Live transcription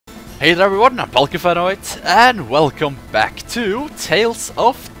Hey there everyone, I'm Atwight, and welcome back to Tales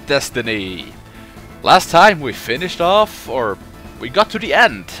of Destiny. Last time we finished off, or we got to the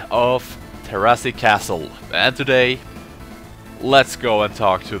end of Terrasse Castle, and today let's go and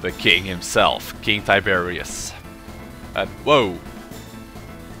talk to the king himself, King Tiberius. And whoa,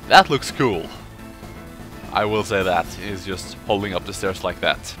 that looks cool. I will say that, he's just holding up the stairs like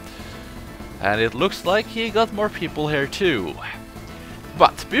that. And it looks like he got more people here too.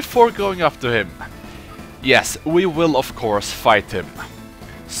 But before going up to him, yes, we will of course fight him.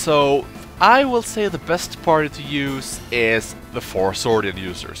 So I will say the best party to use is the 4 Swordian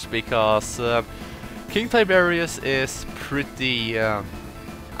users, because King Tiberius is pretty, I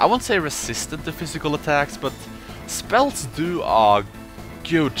won't say resistant to physical attacks, but spells do a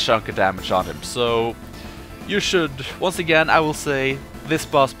good chunk of damage on him. So you should, once again, I will say this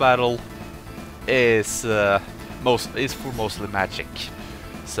boss battle is for mostly magic.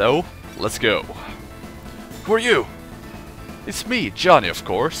 So, let's go. Who are you? It's me, Johnny, of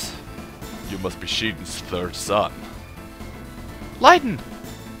course. You must be Sheeden's 3rd son. Lydon!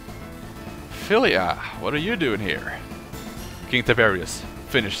 Philia, what are you doing here? King Tiberius,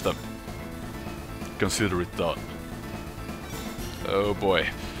 finish them. Consider it done. Oh boy.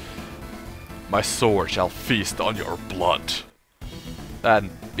 My sword shall feast on your blood. And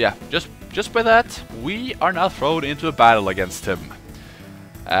yeah, just by that, we are now thrown into a battle against him.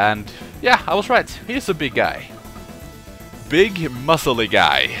 And yeah, I was right, he's a big guy. Big, muscly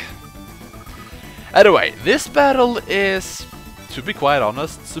guy. Anyway, this battle is, to be quite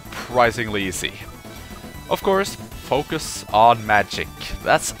honest, surprisingly easy. Of course, focus on magic.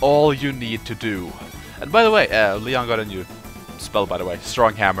 That's all you need to do. And by the way, Leon got a new spell, by the way,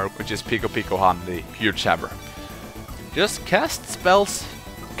 Strong Hammer, which is Pico Pico Han, the huge hammer. Just cast spells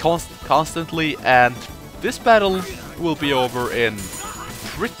constantly, and this battle will be over in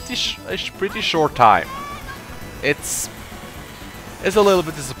pretty short time. It's a little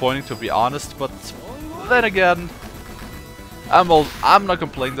bit disappointing, to be honest, but then again, I'm not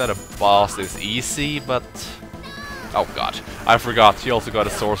complaining that a boss is easy, but oh god, I forgot, he also got a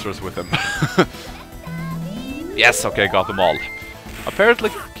sorceress with him. Yes, okay, got them all.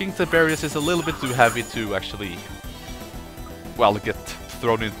 Apparently King Tiberius is a little bit too heavy to actually, well, get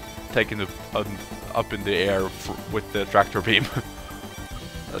thrown in, taken up in the air with the tractor beam.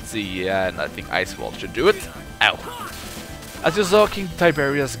 Let's see, and I think Ice Wall should do it. Ow. As you saw, King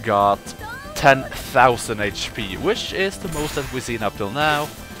Tiberius got 10,000 HP, which is the most that we've seen up till now.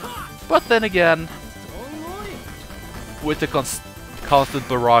 But then again, with the constant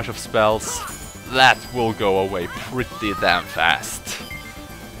barrage of spells, that will go away pretty damn fast.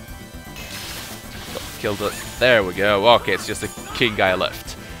 Kill the... there we go. Okay, it's just a king guy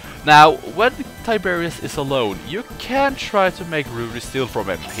left. Now, when Tiberius is alone, you can try to make Rutee steal from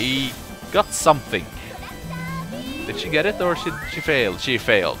him. He got something. Did she get it, or did she fail? She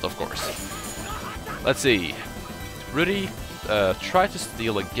failed, of course. Let's see. Rutee, try to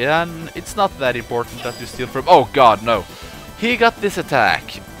steal again. It's not that important that you steal from... oh god, no. He got this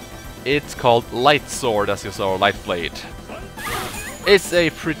attack. It's called Light Sword, as you saw, or Light Blade. It's a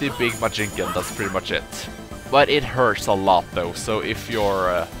pretty big Majinkan, that's pretty much it. But it hurts a lot though, so if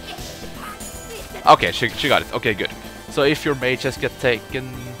you're... okay, she got it, okay, good. So if your mage has get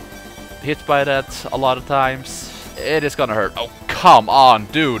hit by that a lot of times, it is gonna hurt. Oh, come on,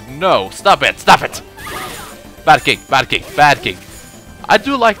 dude, no, stop it, stop it! Bad king, bad king, bad king. I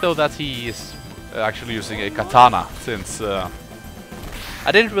do like though that he is actually using a katana, since I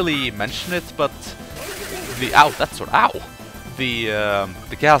didn't really mention it, but the... ow, that sword, ow!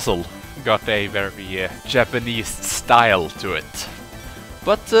 The castle got a very Japanese style to it.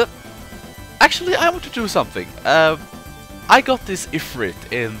 But actually I want to do something. I got this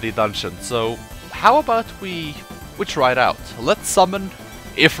Ifrit in the dungeon, so how about we try it out. Let's summon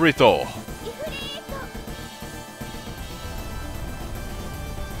Ifrito.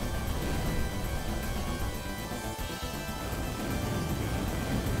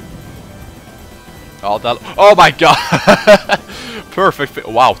 Oh, that... oh my god! Perfect.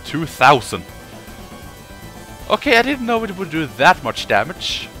 Wow, 2,000. Okay, I didn't know it would do that much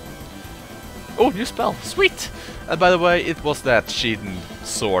damage. Oh, new spell. Sweet! And by the way, it was that Sheeden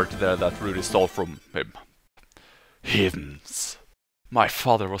sword there that Rutee stole from him. Heathens. My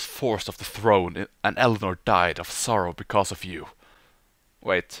father was forced off the throne, and Eleanor died of sorrow because of you.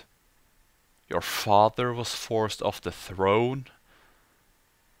 Wait. Your father was forced off the throne?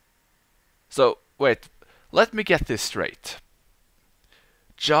 So, wait. Let me get this straight.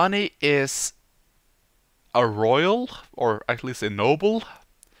 Johnny is a royal, or at least a noble.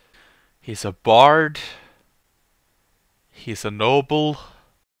 He's a bard. He's a noble.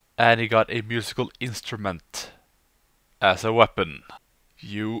 And he got a musical instrument as a weapon.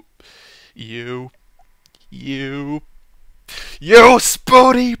 You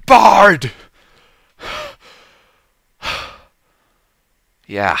spoony bard!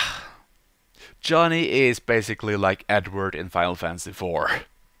 Yeah. Johnny is basically like Edward in Final Fantasy IV.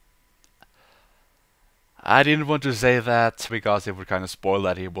 I didn't want to say that because it would kind of spoil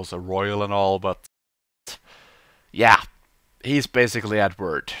that he was a royal and all, but yeah, he's basically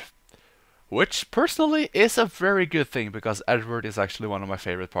Edward. Which, personally, is a very good thing, because Atwight is actually one of my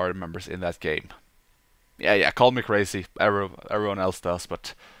favorite party members in that game. Yeah, call me crazy, everyone else does,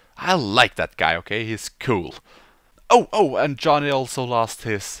 but I like that guy, okay? He's cool. Oh, and Johnny also lost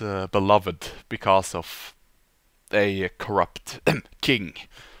his beloved because of a corrupt king,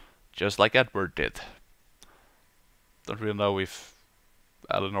 just like Edward did. Don't really know if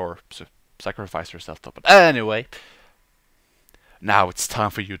Eleanor sacrificed herself, but anyway. Now it's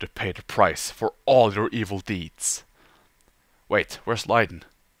time for you to pay the price for all your evil deeds. Wait, where's Lydon?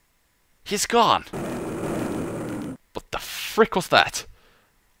 He's gone! What the frick was that?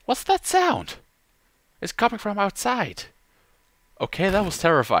 What's that sound? It's coming from outside. Okay, that was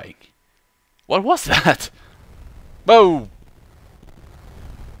terrifying. What was that? Whoa!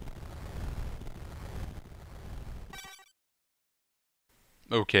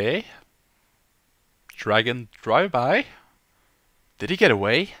 Okay. Dragon drive-by? Did he get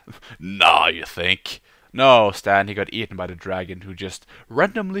away? Nah, you think? No, Stahn, he got eaten by the dragon who just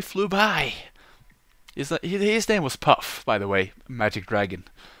randomly flew by. His name was Puff, by the way. Magic dragon.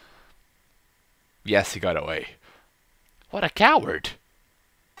 Yes, he got away. What a coward.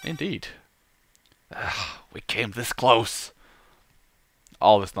 Indeed. We came this close.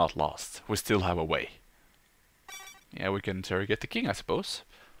 All is not lost. We still have a way. Yeah, we can interrogate the king, I suppose.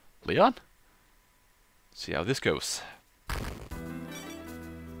 Leon? See how this goes.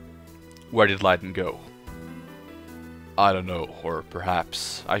 Where did Lydon go? I don't know, or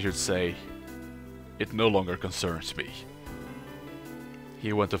perhaps I should say, it no longer concerns me.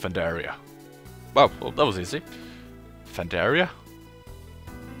 He went to Phandaria. Well, that was easy. Phandaria?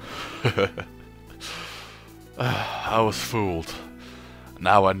 I was fooled.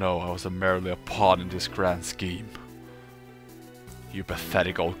 Now I know I was merely a pawn in this grand scheme. You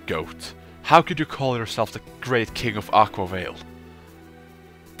pathetic old goat. How could you call yourself the great king of Aquavale?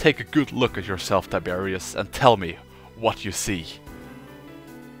 Take a good look at yourself, Tiberius, and tell me what you see.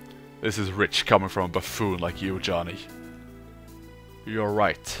 This is rich coming from a buffoon like you, Johnny. You're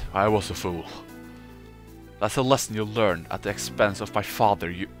right, I was a fool. That's a lesson you'll learn at the expense of my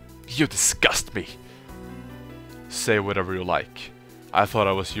father. You disgust me. Say whatever you like. I thought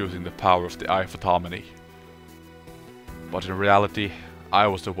I was using the power of the Eye of Autonomy. But in reality, I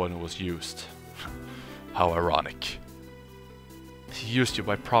was the one who was used. How ironic. He used you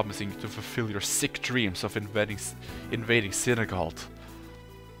by promising to fulfill your sick dreams of invading Senegal.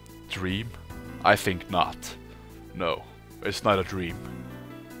 Dream? I think not. No, it's not a dream.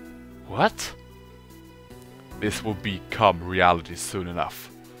 What? This will become reality soon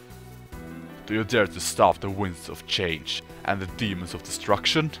enough. Do you dare to stop the winds of change and the demons of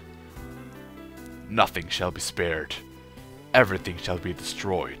destruction? Nothing shall be spared. Everything shall be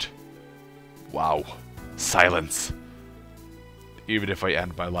destroyed. Wow. Silence. Even if I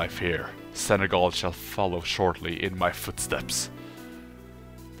end my life here, Senegal shall follow shortly in my footsteps.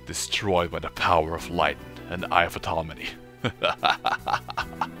 Destroyed by the power of light and Eye of Autonomy.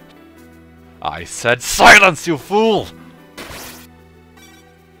 I said silence, you fool!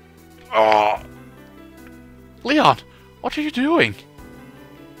 Oh. Leon, what are you doing?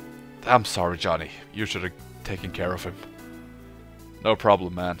 I'm sorry, Johnny. You should have taken care of him. No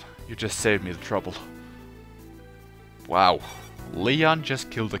problem, man. You just saved me the trouble. Wow. Leon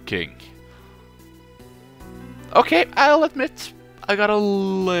just killed the king. Okay, I'll admit, I got a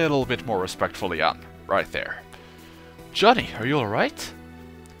little bit more respect for Leon. Right there. Johnny, are you alright?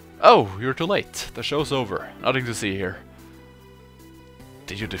 Oh, you're too late. The show's over. Nothing to see here.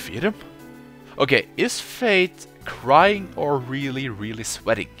 Did you defeat him? Okay, is Fate crying or really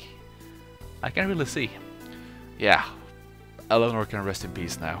sweating? I can't really see. Yeah. Eleanor can rest in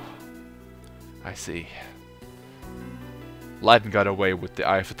peace now. I see. Lydon got away with the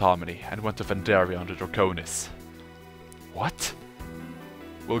Eye of Autonomy and went to Phandaria under Draconis. What?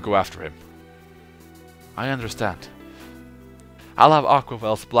 We'll go after him. I understand. I'll have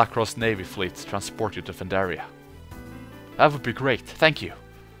Aquavale's Black Cross Navy fleet transport you to Phandaria. That would be great, thank you.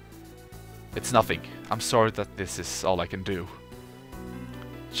 It's nothing. I'm sorry that this is all I can do.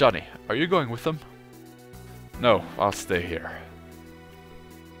 Johnny, are you going with them? No, I'll stay here.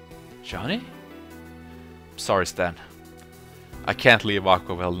 Johnny? Sorry, Stahn. I can't leave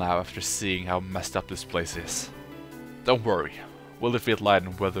Aquaville now after seeing how messed up this place is. Don't worry, we'll defeat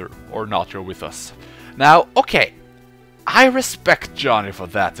Lydon whether or not you're with us. Now, okay, I respect Johnny for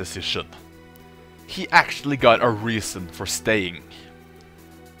that decision. He actually got a reason for staying.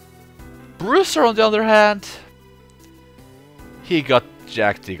 Bruiser, on the other hand, he got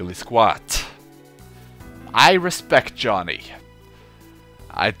jack diggly squat. I respect Johnny.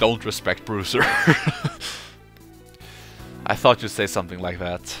 I don't respect Bruiser. I thought you'd say something like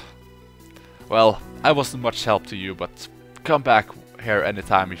that. Well, I wasn't much help to you, but come back here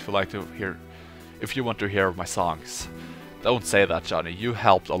anytime if you like to hear, if you want to hear my songs. Don't say that, Johnny. You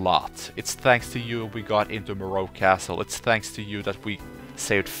helped a lot. It's thanks to you we got into Moreau Castle. It's thanks to you that we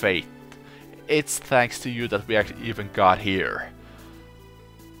saved Fate. It's thanks to you that we actually even got here.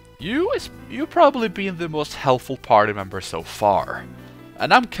 You've probably been the most helpful party member so far.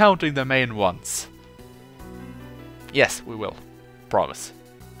 And I'm counting the main ones. Yes, we will. Promise.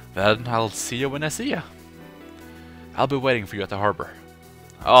 Then I'll see you when I see you. I'll be waiting for you at the harbor.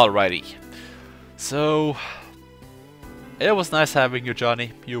 Alrighty. So, it was nice having you,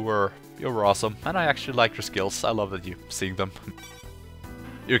 Johnny. You were awesome, and I actually liked your skills. I love that you seeing them.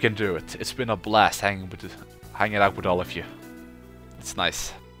 You can do it. It's been a blast hanging out with all of you. It's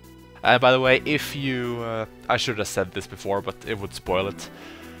nice. And by the way, if you... I should have said this before, but it would spoil it.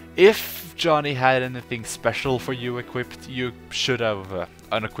 If Johnny had anything special for you equipped, you should have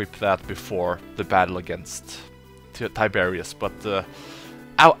unequipped that before the battle against Tiberius, but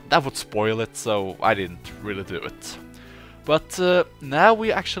that would spoil it, so I didn't really do it. But now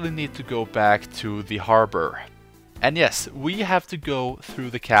we actually need to go back to the harbor. And yes, we have to go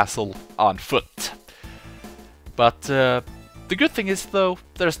through the castle on foot. But the good thing is, though,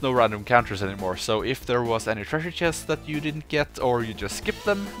 there's no random encounters anymore, so if there was any treasure chests that you didn't get or you just skipped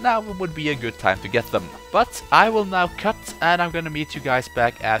them, now would be a good time to get them. But I will now cut, and I'm gonna meet you guys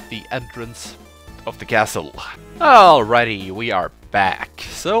back at the entrance of the castle. Alrighty, we are back.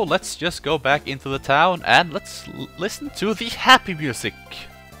 So let's just go back into the town and let's listen to the happy music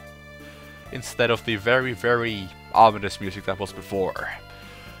instead of the very, very ominous music that was before.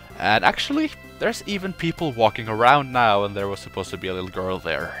 And actually, there's even people walking around now, and there was supposed to be a little girl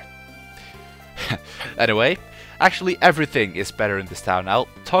there. Anyway, actually everything is better in this town now.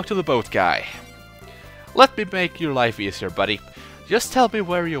 Talk to the boat guy. Let me make your life easier, buddy. Just tell me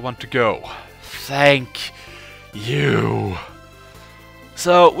where you want to go. Thank you.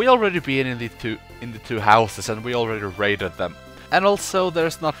 So, we already been in the two houses, and we already raided them. And also,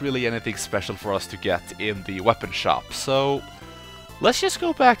 there's not really anything special for us to get in the weapon shop, so let's just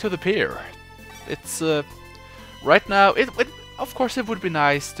go back to the pier. It's, right now, of course it would be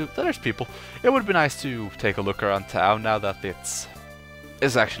nice to, there's people, it would be nice to take a look around town now that it's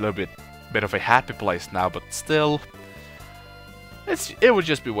actually a bit of a happy place now, but still, it would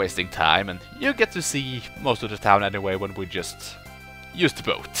just be wasting time, and you get to see most of the town anyway when we just use the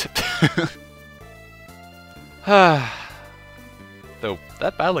boat. Though,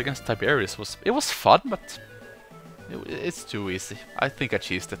 that battle against Tiberius was fun, but it's too easy. I think I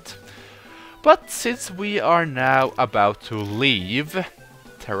cheesed it. But since we are now about to leave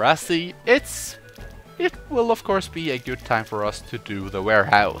Terrassi, it will of course be a good time for us to do the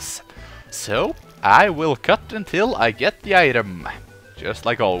warehouse. So, I will cut until I get the item, just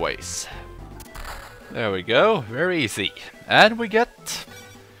like always. There we go, very easy. And we get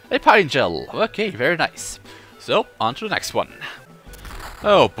a pine gel. Okay, very nice. So, on to the next one.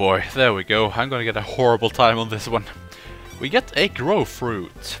 Oh boy, there we go. I'm gonna get a horrible time on this one. We get a grow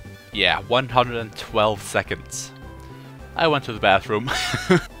fruit. Yeah, 112 seconds. I went to the bathroom.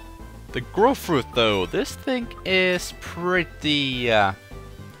 The grow fruit, though, this thing is pretty...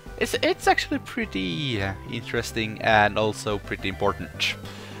 It's actually pretty interesting and also pretty important.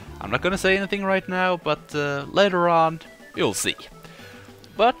 I'm not gonna say anything right now, but later on, you'll see.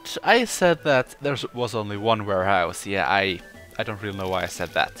 But I said that there was only one warehouse. Yeah, I don't really know why I said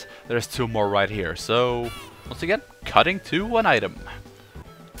that. There's two more right here, so once again, cutting to one item.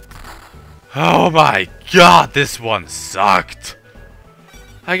 Oh my god, this one sucked!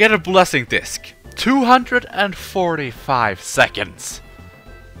 I get a blessing disc. 245 seconds.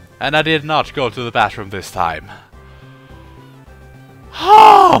 And I did not go to the bathroom this time.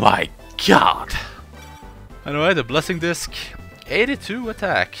 Oh my god! Anyway, the blessing disc, 82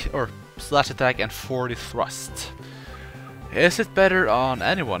 attack, or slash attack, and 40 thrust. Is it better on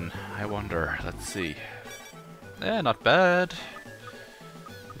anyone? I wonder. Let's see. Not bad.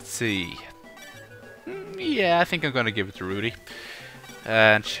 Let's see. Yeah, I think I'm gonna give it to Rutee.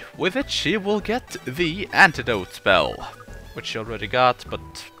 And with it, she will get the antidote spell, which she already got, but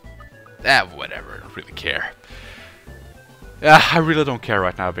whatever, I don't really care. Yeah, I really don't care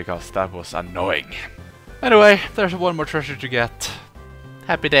right now because that was annoying. Anyway, there's one more treasure to get.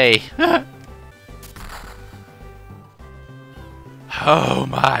 Happy day. Oh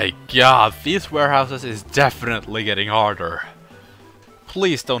my god, these warehouses is definitely getting harder.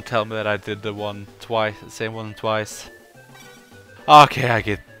 Please don't tell me that I did the same one twice. Okay, I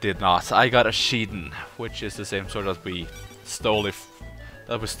did not. I got a Sheeden, which is the same sword that we stole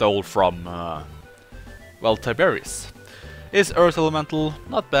from well, Tiberius. Is Earth Elemental,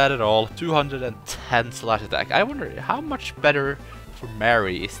 not bad at all. 210 slash attack. I wonder how much better for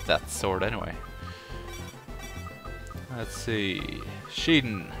Mary is that sword anyway. Let's see.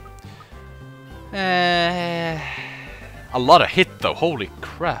 Sheeden. A lot of hit though, holy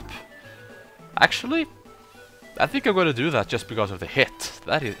crap. Actually, I think I'm gonna do that just because of the hit.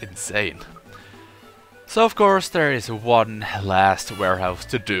 That is insane. So of course there is one last warehouse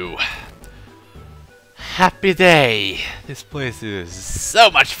to do. Happy day! This place is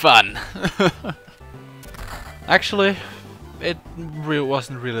so much fun! Actually, it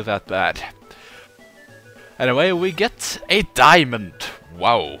wasn't really that bad. Anyway, we get a diamond.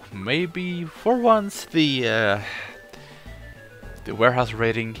 Wow, maybe for once the warehouse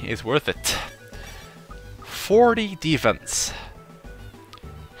rating is worth it. 40 defense.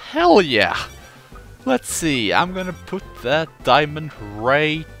 Hell yeah! Let's see, I'm gonna put that diamond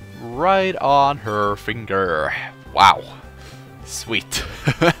right on her finger. Wow. Sweet.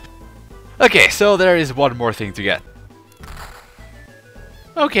 Okay, so there is one more thing to get.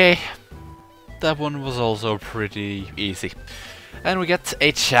 Okay. That one was also pretty easy. And we get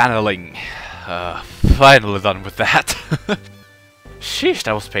a channeling. Finally done with that. Sheesh,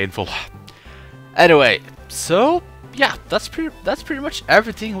 that was painful. Anyway, so yeah, that's pretty much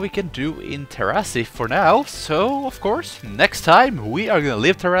everything we can do in Terrassi for now. So of course, next time we are gonna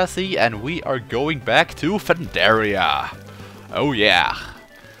leave Terrassi and we are going back to Pandaria. Oh yeah,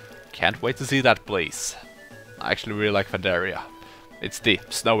 can't wait to see that place. I actually really like Pandaria. It's the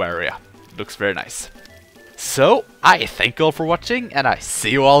snow area. Looks very nice. So I thank you all for watching, and I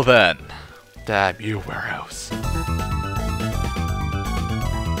see you all then. Damn you, warehouse.